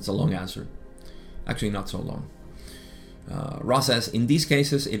 It's a long answer. Actually, not so long. Ra says, in these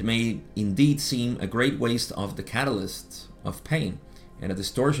cases, it may indeed seem a great waste of the catalyst of pain, and a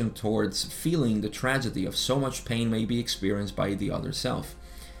distortion towards feeling the tragedy of so much pain may be experienced by the other self.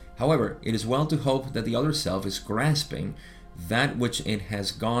 However, it is well to hope that the other self is grasping that which it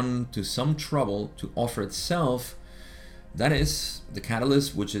has gone to some trouble to offer itself That is the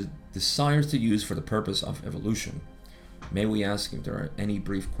catalyst which it desires to use for the purpose of evolution. May we ask if there are any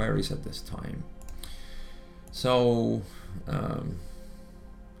brief queries at this time? So,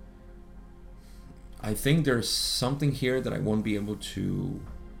 I think there's something here that I won't be able to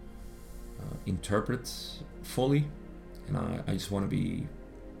interpret fully, and I just want to be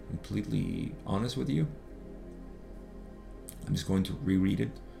completely honest with you. I'm just going to reread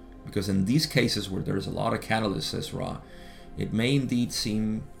it, because in these cases where there's a lot of catalysts, says Ra, it may indeed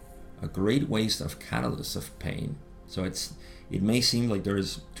seem a great waste of catalysts of pain. So it may seem like there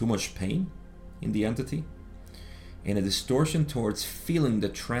is too much pain in the entity, and a distortion towards feeling the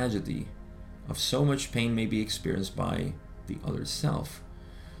tragedy of so much pain may be experienced by the other self.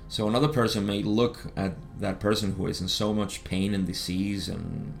 So another person may look at that person who is in so much pain and disease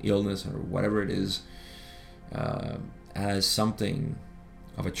and illness or whatever it is as something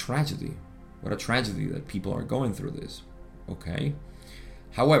of a tragedy. What a tragedy that people are going through this. Okay?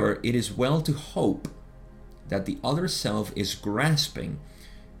 However, it is well to hope that the other self is grasping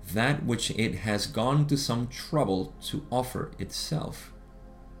that which it has gone to some trouble to offer itself.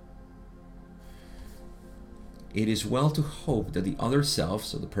 It is well to hope that the other self,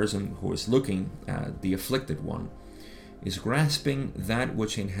 so the person who is looking at the afflicted one, is grasping that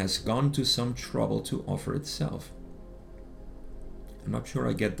which it has gone to some trouble to offer itself. I'm not sure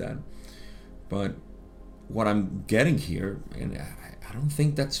I get that, but what I'm getting here, and I don't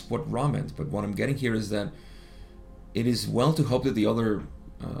think that's what Ra meant, but what I'm getting here is that it is well to hope that the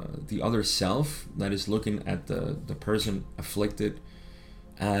other self that is looking at the person afflicted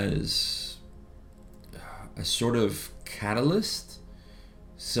as a sort of catalyst,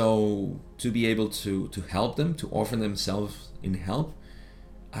 so to be able to help them, to offer themselves in help.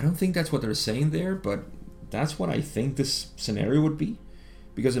 I don't think that's what they're saying there, but that's what I think this scenario would be.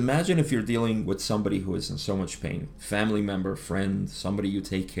 Because imagine if you're dealing with somebody who is in so much pain, family member, friend, somebody you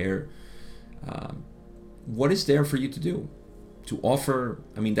take care. What is there for you to do? To offer,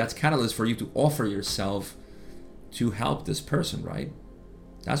 I mean, that's catalyst for you to offer yourself to help this person, right?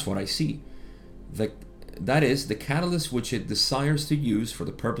 That's what I see. That is the catalyst which it desires to use for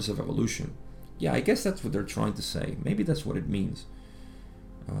the purpose of evolution. Yeah, I guess that's what they're trying to say. Maybe that's what it means.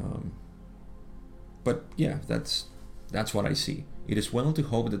 But yeah, that's what I see. It is well to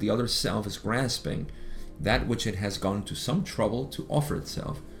hope that the other self is grasping that which it has gone to some trouble to offer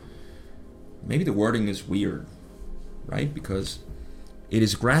itself. Maybe the wording is weird, right? Because it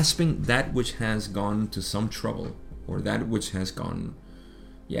is grasping that which has gone to some trouble, or that which has gone,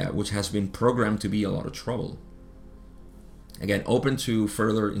 which has been programmed to be a lot of trouble. Again, open to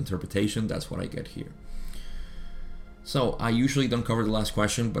further interpretation. That's what I get here. So I usually don't cover the last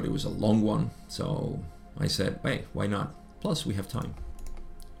question, but it was a long one. So I said, hey, why not? Plus, we have time.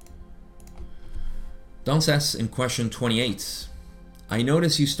 Don says in question 28, I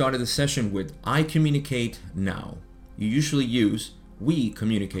notice you started the session with I communicate now. You usually use we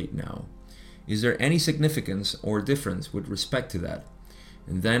communicate now. Is there any significance or difference with respect to that?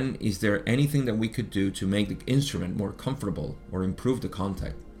 And then, is there anything that we could do to make the instrument more comfortable or improve the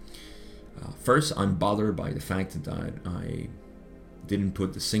contact? First, I'm bothered by the fact that I didn't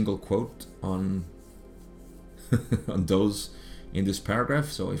put the single quote on on those in this paragraph.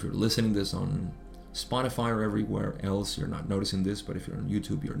 So if you're listening this on Spotify or everywhere else, you're not noticing this, but if you're on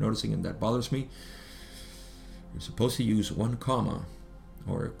YouTube, you're noticing, and that bothers me. You're supposed to use one comma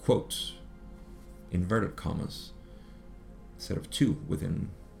or quotes, inverted commas, instead of two within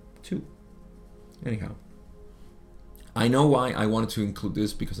two. Anyhow, I know why I wanted to include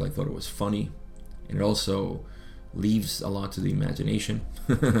this, because I thought it was funny, and it also leaves a lot to the imagination.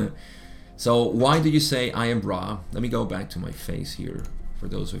 So why do you say I am Ra? Let me go back to my face here for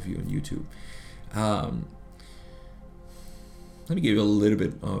those of you on YouTube. Let me give you a little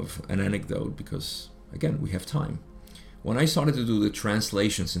bit of an anecdote, because again, we have time. When I started to do the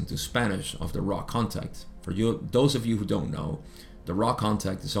translations into Spanish of the Ra Contact, for you, those of you who don't know, the Ra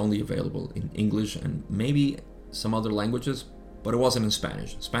Contact is only available in English and maybe some other languages, but it wasn't in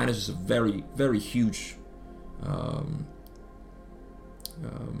Spanish. Spanish is a very, very huge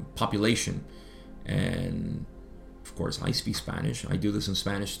population, and of course I speak Spanish. I do this in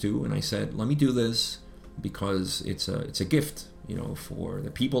Spanish too, and I said, let me do this because it's a gift, for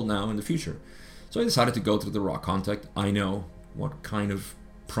the people now and the future. So I decided to go through the Ra Contact. I know what kind of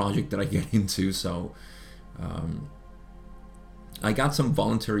project that I get into, so I got some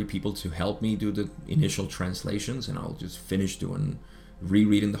voluntary people to help me do the initial translations, and I'll just finish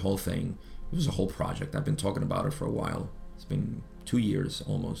rereading the whole thing. It was a whole project. I've been talking about it for a while. It's been 2 years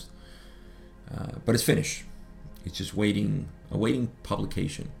almost, but it's finished. It's just awaiting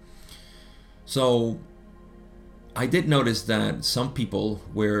publication. So I did notice that some people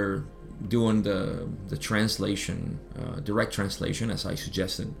were doing the translation, direct translation, as I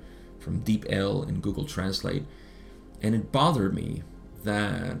suggested, from DeepL in Google Translate, and it bothered me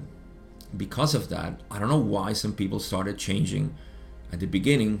that because of that, I don't know why some people started changing at the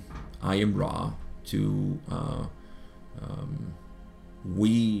beginning, I am Ra, to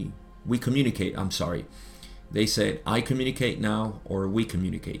we communicate. I'm sorry. They said I communicate now or we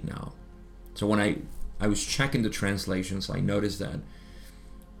communicate now. So when I was checking the translations, I noticed that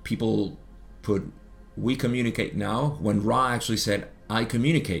people put we communicate now when Ra actually said I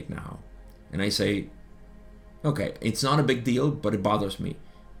communicate now. And I say, okay, it's not a big deal, but it bothers me.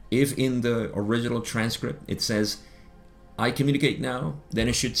 If in the original transcript it says I communicate now, then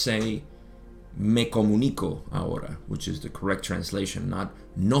it should say me comunico ahora, which is the correct translation, not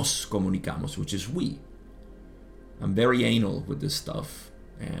nos comunicamos, which is we. I'm very anal with this stuff,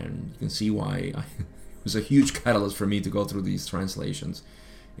 and you can see why it was a huge catalyst for me to go through these translations.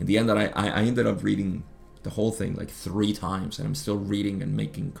 In the end, that I ended up reading the whole thing like 3 times, and I'm still reading and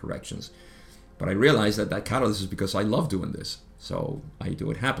making corrections. But I realized that catalyst is because I love doing this, so I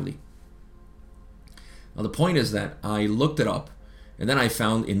do it happily. Now the point is that I looked it up, and then I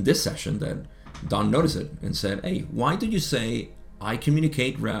found in this session that Don noticed it and said, hey, why do you say I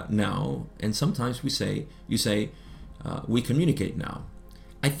communicate now, and sometimes you say we communicate now?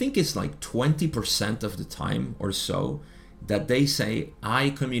 I think it's like 20% of the time or so that they say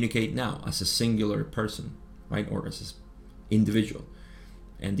I communicate now as a singular person, right, or as an individual.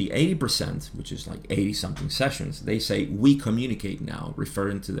 And the 80%, which is like 80 something sessions, they say we communicate now,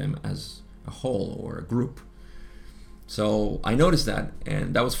 referring to them as a whole or a group. So I noticed that,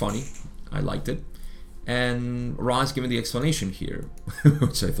 and that was funny. I liked it. And Ra's given the explanation here,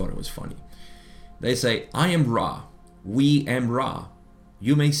 which I thought it was funny. They say, I am Ra, we am Ra.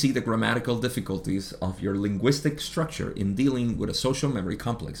 You may see the grammatical difficulties of your linguistic structure in dealing with a social memory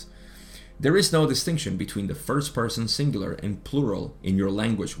complex. There is no distinction between the first person singular and plural in your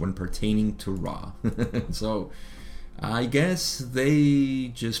language when pertaining to Ra. So I guess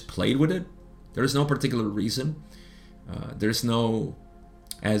they just played with it. There's no particular reason. There's no,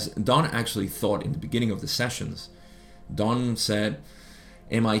 as Don actually thought in the beginning of the sessions, Don said,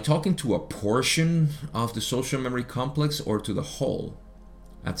 am I talking to a portion of the social memory complex or to the whole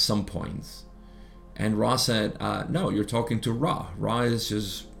at some points? And Ra said, no, you're talking to Ra. Ra is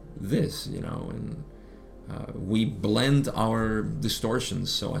just this, and we blend our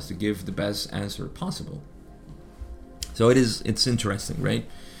distortions so as to give the best answer possible. So it's interesting, right?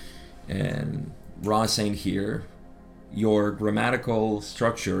 And Ra is saying here, your grammatical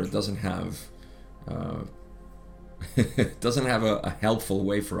structure doesn't have a helpful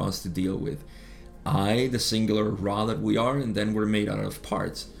way for us to deal with I, the singular Ra that we are, and then we're made out of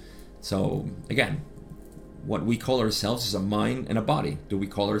parts. So again, what we call ourselves is a mind and a body. Do we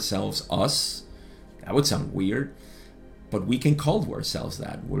call ourselves us? That would sound weird, but we can call ourselves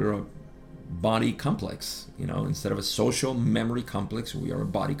that. We're a body complex, instead of a social memory complex, we are a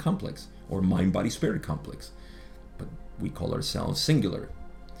body complex or mind, body, spirit complex. But we call ourselves singular.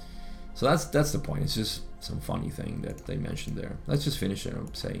 So that's the point. It's just some funny thing that they mentioned there. Let's just finish it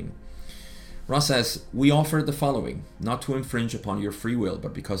up saying, Ross says, we offer the following, not to infringe upon your free will,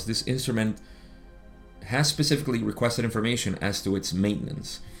 but because this instrument has specifically requested information as to its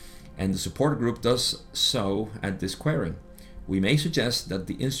maintenance, and the support group does so at this query. We may suggest that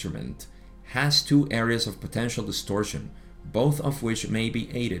the instrument has 2 areas of potential distortion, both of which may be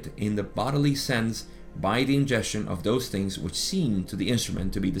aided in the bodily sense by the ingestion of those things which seem to the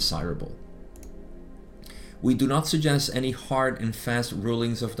instrument to be desirable. We do not suggest any hard and fast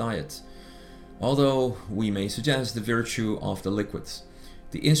rulings of diet, although we may suggest the virtue of the liquids.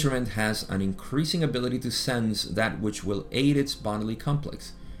 The instrument has an increasing ability to sense that which will aid its bodily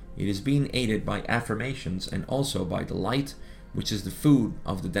complex. It is being aided by affirmations and also by the light, which is the food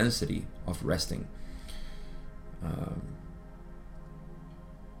of the density of resting.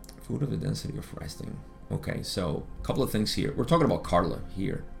 Food of the density of resting. Okay, so a couple of things here. We're talking about Carla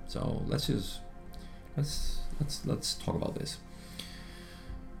here, so let's talk about this.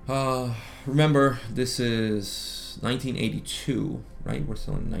 Remember, this is 1982, right? We're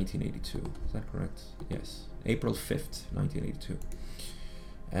still in 1982. Is that correct? Yes, April 5th, 1982.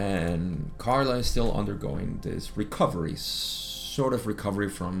 And Carla is still undergoing this recovery, sort of recovery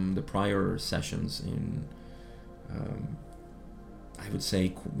from the prior sessions in, I would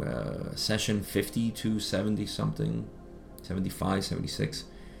say, session 50 to 70 something, 75, 76.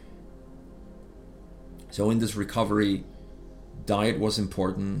 So in this recovery, diet was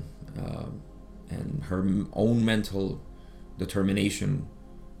important, and her own mental determination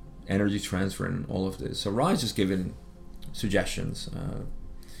energy transfer and all of this. So Ra is just giving suggestions.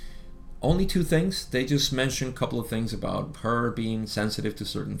 Only 2 things. They just mentioned a couple of things about her being sensitive to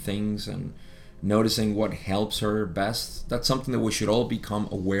certain things and noticing what helps her best. That's something that we should all become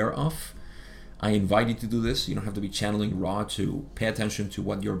aware of. I invite you to do this. You don't have to be channeling Ra to pay attention to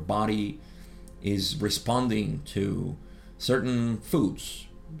what your body is responding to certain foods.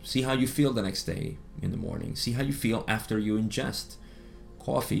 See how you feel the next day in the morning. See how you feel after you ingest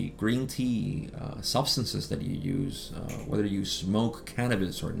coffee, green tea, substances that you use, whether you smoke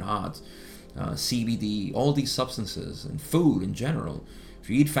cannabis or not, CBD, all these substances, and food in general. If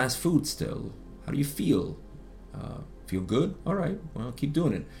you eat fast food still, how do you feel? Feel good? All right, well, keep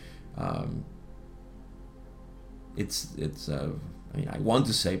doing it. I mean, I want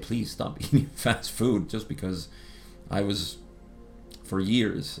to say, please stop eating fast food, just because I was, for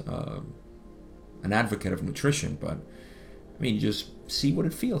years, an advocate of nutrition, but I mean, just see what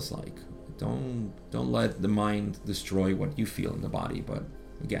it feels like. Don't let the mind destroy what you feel in the body. But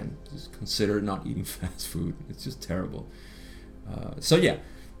again, just consider not eating fast food. It's just terrible. So yeah,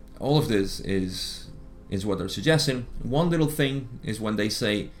 all of this is what they're suggesting. One little thing is when they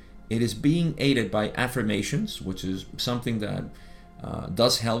say it is being aided by affirmations, which is something that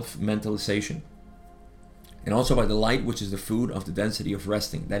does help mentalization, and also by the light, which is the food of the density of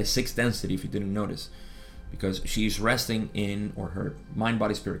resting. That is 6th density, if you didn't notice, because she's resting in, or her mind,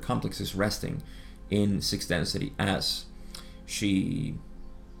 body, spirit complex is resting in 6th density as she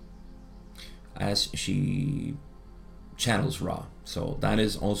channels Ra. So that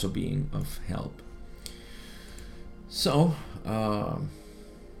is also being of help. So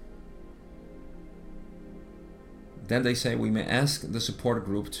then they say we may ask the support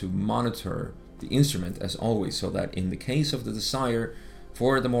group to monitor the instrument as always, so that in the case of the desire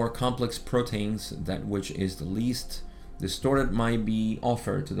for the more complex proteins, that which is the least distorted might be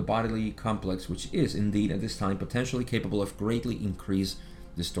offered to the bodily complex, which is indeed at this time potentially capable of greatly increased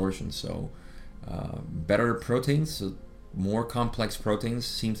distortion. So better proteins, so more complex proteins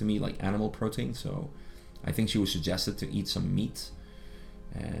seem to me like animal protein. So I think she was suggested to eat some meat,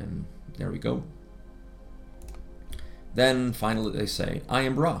 and there we go. Then finally they say, I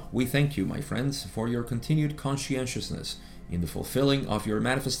am Ra. We thank you, my friends, for your continued conscientiousness in the fulfilling of your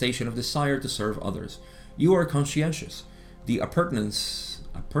manifestation of desire to serve others. You are conscientious. The appurtenances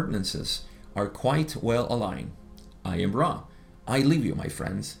are quite well aligned. I am Ra. I leave you, my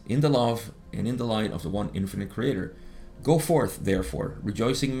friends, in the love and in the light of the one infinite creator. Go forth, therefore,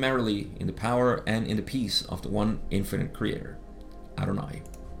 rejoicing merrily in the power and in the peace of the one infinite creator. Adonai.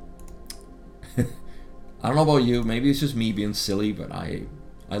 I don't know about you, maybe it's just me being silly, but I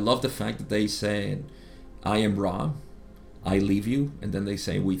love the fact that they said, I am Ra, I leave you, and then they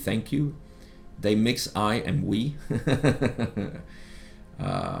say, we thank you. They mix I and we.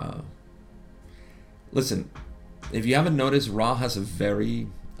 Listen, if you haven't noticed, Ra has a very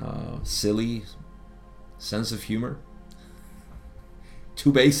silly sense of humor.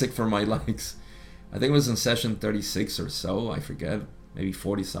 Too basic for my likes. I think it was in session 36 or so, I forget, maybe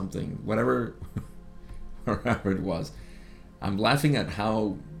 40 something, whatever it was. I'm laughing at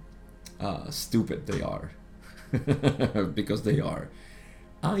how stupid they are. Because they are.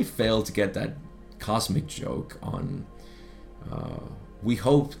 I failed to get that cosmic joke on we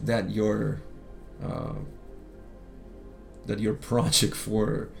hope that your project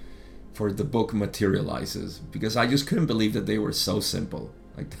for the book materializes, because I just couldn't believe that they were so simple.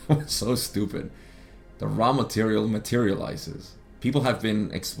 Like, that was so stupid. The raw material materializes. People have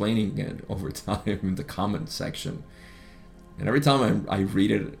been explaining it over time in the comment section, and every time I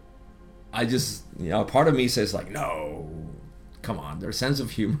read it, I just, part of me says like, no, come on, their sense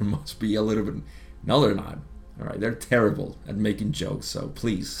of humor must be a little bit. No, they're not. All right, they're terrible at making jokes, so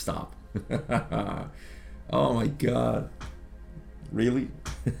please stop. Oh my god, really?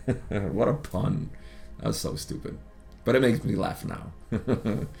 What a pun. That was so stupid, but it makes me laugh now.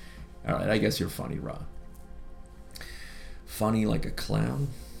 All right, I guess you're funny, Ra. Funny like a clown.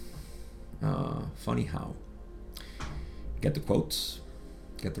 Funny how? Get the quotes,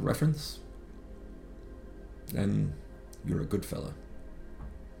 get the reference, then you're a good fella.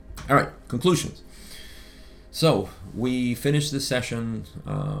 All right, conclusions. So we finished this session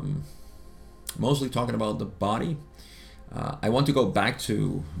mostly talking about the body. I want to go back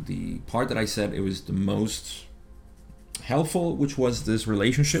to the part that I said it was the most helpful, which was this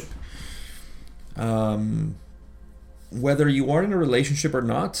relationship. Whether you are in a relationship or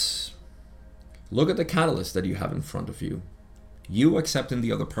not, look at the catalyst that you have in front of you. You accepting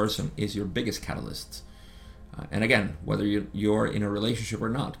the other person is your biggest catalyst. And again, whether you're in a relationship or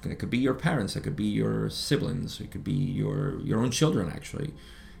not, it could be your parents, it could be your siblings, it could be your own children, actually.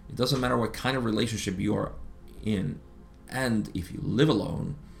 It doesn't matter what kind of relationship you are in. And if you live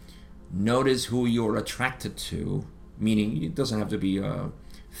alone, notice who you're attracted to, meaning it doesn't have to be a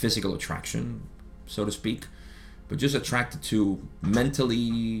physical attraction, so to speak, but just attracted to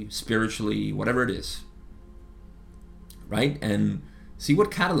mentally, spiritually, whatever it is, right? And see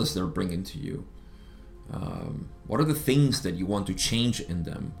what catalysts they're bringing to you. What are the things that you want to change in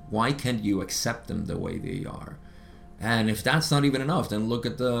them? Why can't you accept them the way they are? And if that's not even enough, then look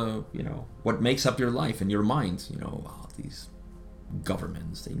at the, what makes up your life and your mind. These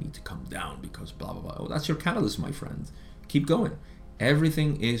governments, they need to come down because blah, blah, blah. Oh, that's your catalyst, my friend. Keep going.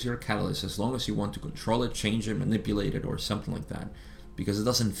 Everything is your catalyst as long as you want to control it, change it, manipulate it, or something like that, because it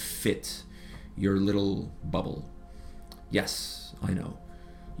doesn't fit your little bubble. Yes, I know.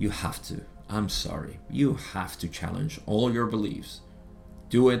 You have to. I'm sorry. You have to challenge all your beliefs.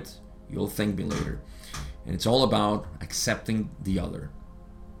 Do it. You'll thank me later. And it's all about accepting the other.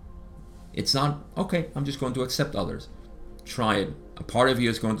 It's not, okay, I'm just going to accept others. Try it. A part of you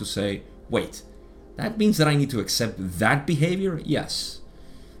is going to say, wait, that means that I need to accept that behavior? Yes.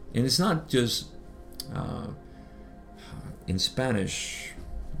 And it's not just, in Spanish,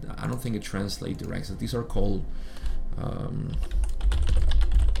 I don't think it translates directly. These are called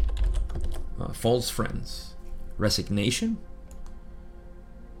false friends. Resignation?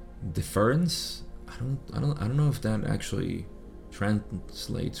 Deference? I don't know if that actually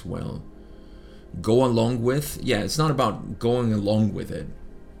translates well. Go along with? Yeah, it's not about going along with it.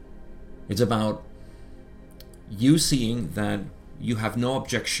 It's about you seeing that you have no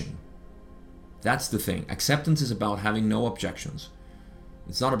objection. That's the thing. Acceptance is about having no objections.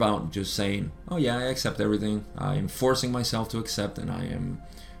 It's not about just saying, oh yeah, I accept everything. I am forcing myself to accept and I am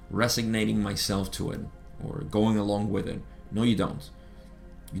resignating myself to it or going along with it. No, you don't.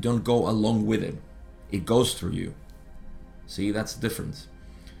 You don't go along with it. It goes through you. See, that's the difference.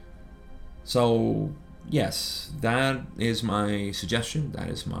 So, yes, that is my suggestion. That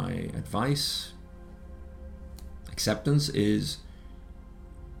is my advice. Acceptance is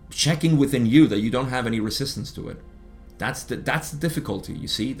checking within you that you don't have any resistance to it. That's the difficulty, you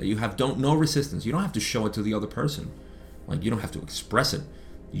see, that you have no resistance. You don't have to show it to the other person. Like, you don't have to express it.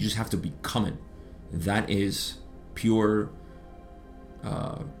 You just have to become it. That is pure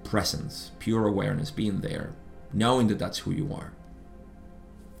presence, pure awareness, being there, knowing that that's who you are.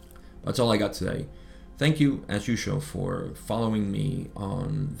 That's all I got today. Thank you, as usual, for following me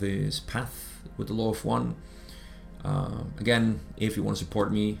on this path with the Law of One. Again, if you want to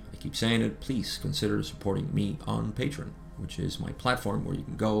support me, I keep saying it, please consider supporting me on Patreon, which is my platform where you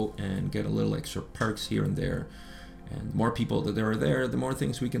can go and get a little extra perks here and there. And the more people that are there, the more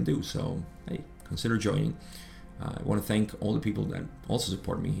things we can do. So, hey, consider joining. I want to thank all the people that also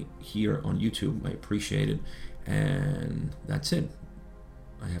support me here on YouTube. I appreciate it. And that's it.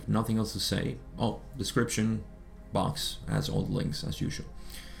 I have nothing else to say. Oh, description box has all the links as usual.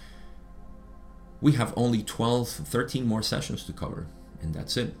 We have only 13 more sessions to cover, and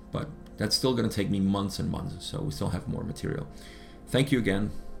that's it. But that's still going to take me months and months, so we still have more material. Thank you again.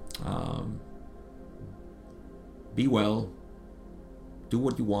 Be well. Do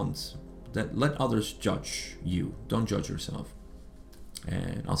what you want. Let others judge you. Don't judge yourself.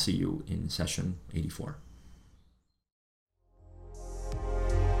 And I'll see you in session 84.